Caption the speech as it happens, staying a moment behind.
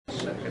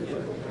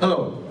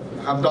Hello,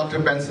 I'm Dr.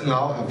 Benson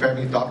Lau, a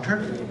family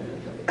doctor,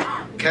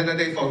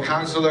 candidate for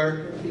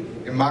Councillor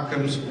in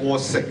Markham's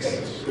Ward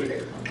 6.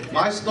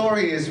 My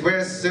story is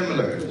very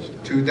similar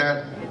to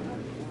that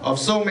of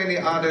so many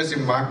others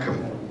in Markham.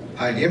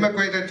 I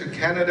immigrated to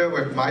Canada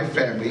with my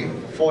family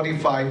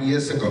 45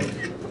 years ago,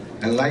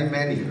 and like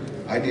many,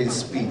 I didn't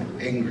speak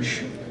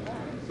English.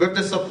 With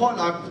the support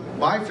of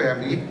my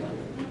family,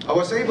 I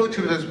was able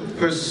to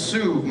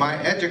pursue my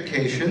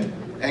education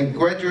and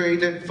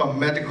graduated from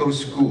medical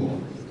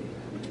school.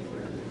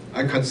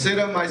 I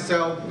consider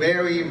myself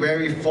very,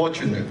 very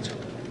fortunate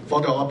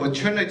for the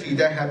opportunity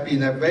that has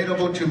been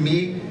available to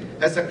me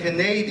as a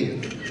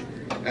Canadian,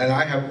 and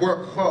I have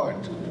worked hard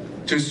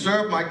to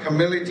serve my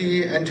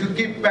community and to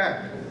give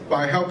back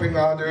by helping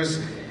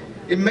others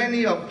in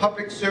many of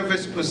public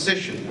service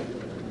positions.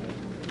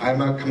 I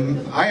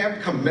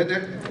am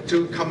committed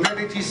to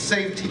community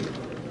safety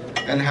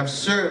and have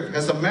served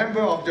as a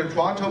member of the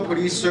Toronto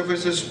Police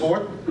Services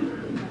Board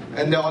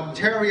and the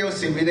Ontario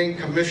Civilian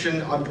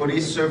Commission on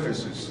Police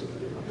Services.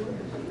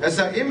 As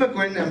an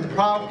immigrant and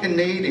proud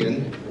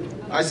Canadian,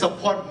 I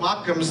support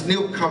Markham's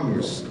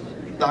newcomers,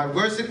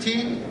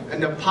 diversity,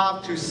 and the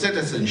path to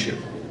citizenship.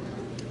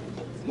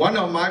 One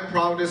of my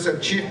proudest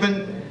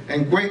achievements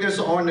and greatest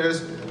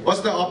honors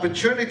was the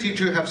opportunity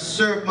to have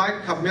served my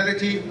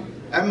community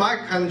and my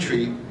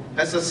country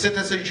as a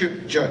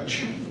citizenship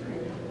judge.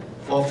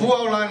 For a full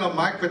outline of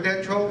my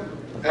credential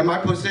and my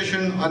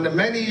position on the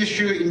many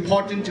issues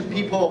important to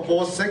people of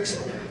Ward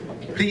 6,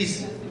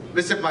 please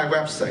visit my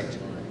website.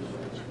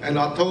 On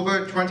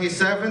October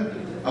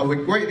 27, I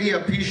would greatly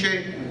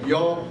appreciate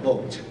your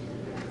vote.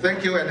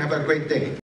 Thank you and have a great day.